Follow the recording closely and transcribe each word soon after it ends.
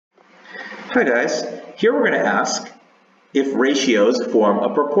Hi guys, here we're going to ask if ratios form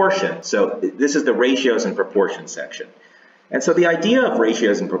a proportion. So this is the ratios and proportions section. And so the idea of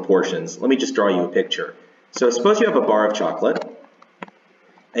ratios and proportions, let me just draw you a picture. So suppose you have a bar of chocolate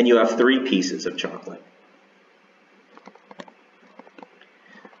and you have 3 pieces of chocolate.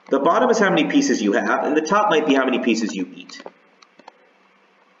 The bottom is how many pieces you have and the top might be how many pieces you eat.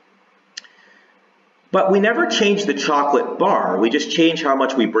 But we never change the chocolate bar, we just change how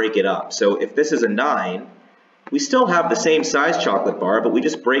much we break it up. So if this is a 9, we still have the same size chocolate bar, but we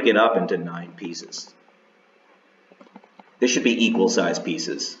just break it up into 9 pieces. This should be equal size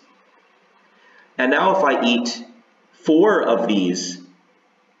pieces. And now if I eat 4 of these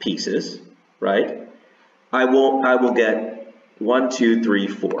pieces, right, I will get 1, 2, 3,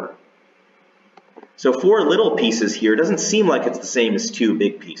 4. So 4 little pieces here doesn't seem like it's the same as 2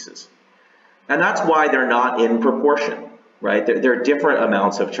 big pieces. And that's why they're not in proportion, right? They're different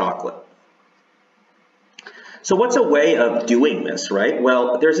amounts of chocolate. So what's a way of doing this, right?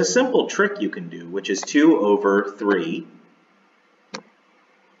 Well, there's a simple trick you can do, which is 2 over 3.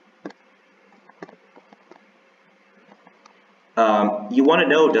 You want to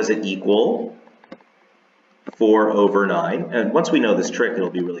know, does it equal 4 over 9? And once we know this trick, it'll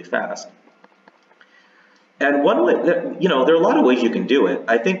be really fast. And one way, there are a lot of ways you can do it.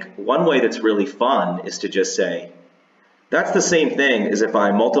 I think one way that's really fun is to just say, that's the same thing as if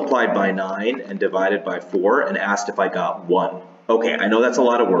I multiplied by 9 and divided by 4 and asked if I got 1. Okay, I know that's a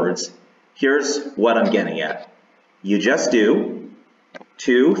lot of words. Here's what I'm getting at. You just do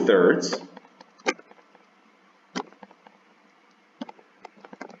 2/3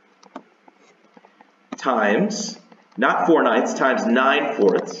 times, not 4/9, times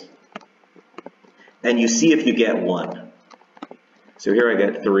 9/4. And you see if you get 1. So here I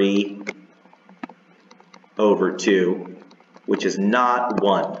get 3 over 2, which is not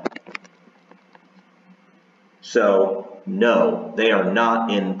 1. So no, they are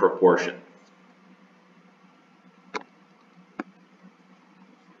not in proportion.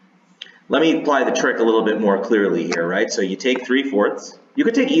 Let me apply the trick a little bit more clearly here, right? So you take 3/4. You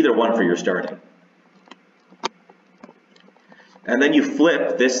could take either one for your starting. And then you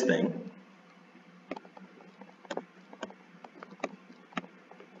flip this thing.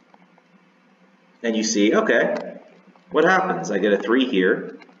 And you see, okay, what happens? I get a 3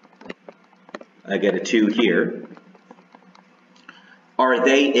 here. I get a 2 here. Are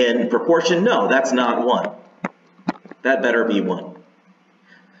they in proportion? No, that's not 1. That better be 1.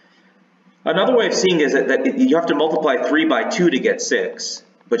 Another way of seeing it is that you have to multiply 3 by 2 to get 6,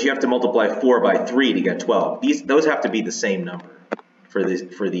 but you have to multiply 4 by 3 to get 12. Those have to be the same number for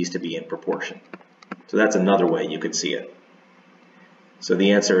these to be in proportion. So that's another way you could see it. So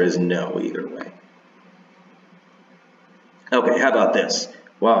the answer is no either way. Okay, how about this?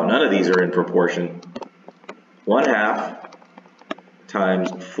 Wow, none of these are in proportion. 1/2 times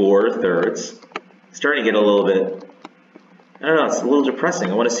 4/3. Starting to get a little bit, I don't know, it's a little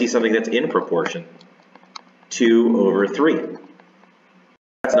depressing. I want to see something that's in proportion. 2 over 3.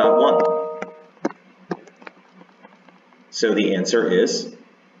 That's not 1. So the answer is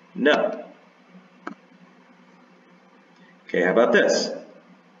no. Okay, how about this?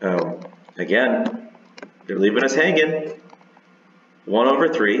 Again, they're leaving us hanging. 1 over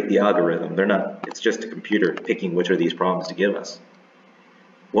 3, the algorithm, it's just a computer picking which of these problems to give us.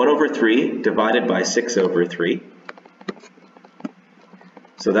 1 over 3 divided by 6 over 3.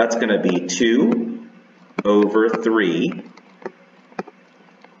 So that's going to be 2 over 3,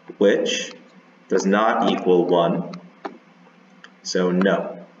 which does not equal 1. So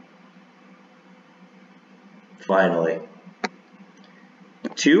no. Finally,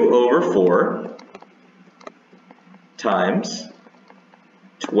 2 over 4 times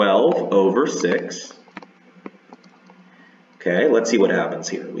 12 over 6. Okay, let's see what happens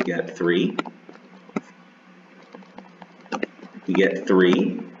here. We get 3. We get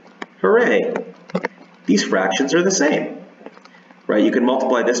 3. Hooray! These fractions are the same. Right? You can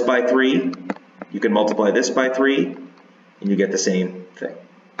multiply this by 3. You can multiply this by 3. And you get the same thing.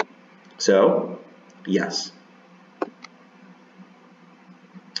 So, yes.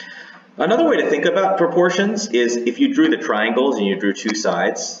 Another way to think about proportions is if you drew the triangles and you drew 2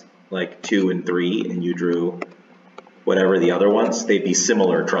 sides, like 2 and 3, and you drew whatever the other ones, they'd be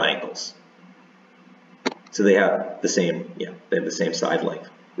similar triangles. So they have the same, they have the same side length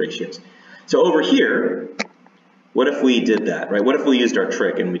ratios. So over here, what if we did that, right? What if we used our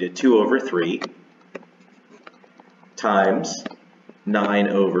trick and we did 2 over 3 times 9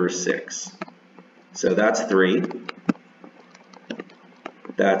 over 6. So that's 3.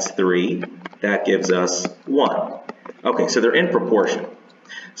 That's 3. That gives us 1. Okay, so they're in proportion.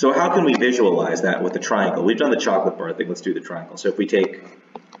 So how can we visualize that with the triangle? We've done the chocolate bar thing, let's do the triangle. So if we take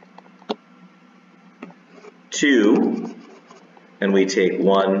 2 and we take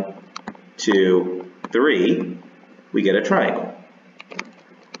 1, 2, 3, we get a triangle.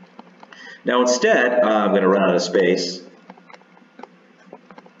 Now instead, I'm going to run out of space.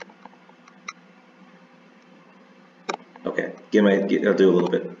 Okay, I'll do a little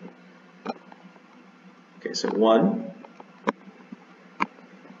bit. Okay, so 1.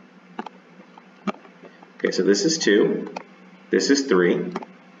 Okay, so this is 2. This is 3.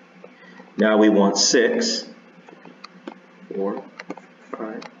 Now we want 6. 4,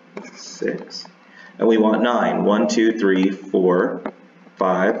 5, 6. And we want 9. 1, 2, 3, 4,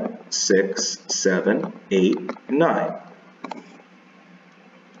 5, 6, 7, 8, 9.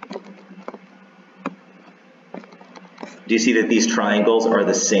 Do you see that these triangles are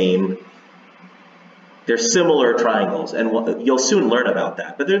the same? They're similar triangles, and you'll soon learn about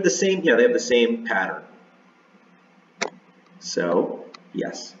that. But they're the same, they have the same pattern. So,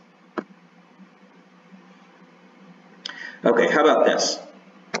 yes. Okay, how about this?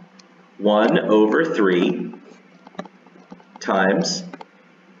 1 over 3 times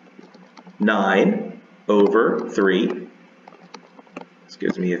 9 over 3. This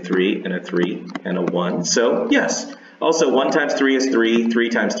gives me a 3 and a 3 and a 1. So, yes. Also, 1 times 3 is 3. 3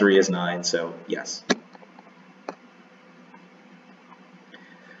 times 3 is 9. So, yes.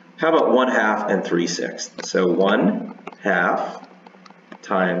 How about 1/2 and 3/6? So 1/2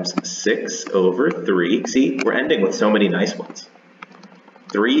 times 6 over 3. See, we're ending with so many nice ones.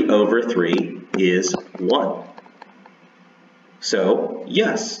 3 over 3 is 1. So,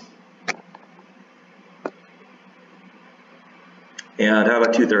 yes. And how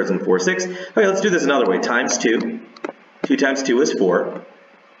about 2/3 and 4/6? Okay, let's do this another way. Times 2. 2 times 2 is 4.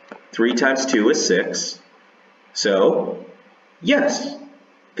 3 times 2 is 6. So, yes,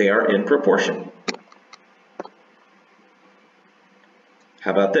 they are in proportion.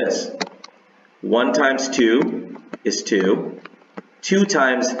 How about this? 1 times 2 is 2. 2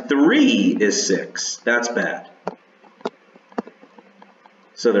 times 3 is 6. That's bad.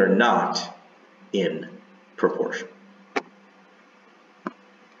 So they're not in proportion.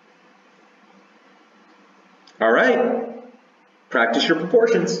 All right, practice your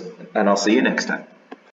proportions, and I'll see you next time.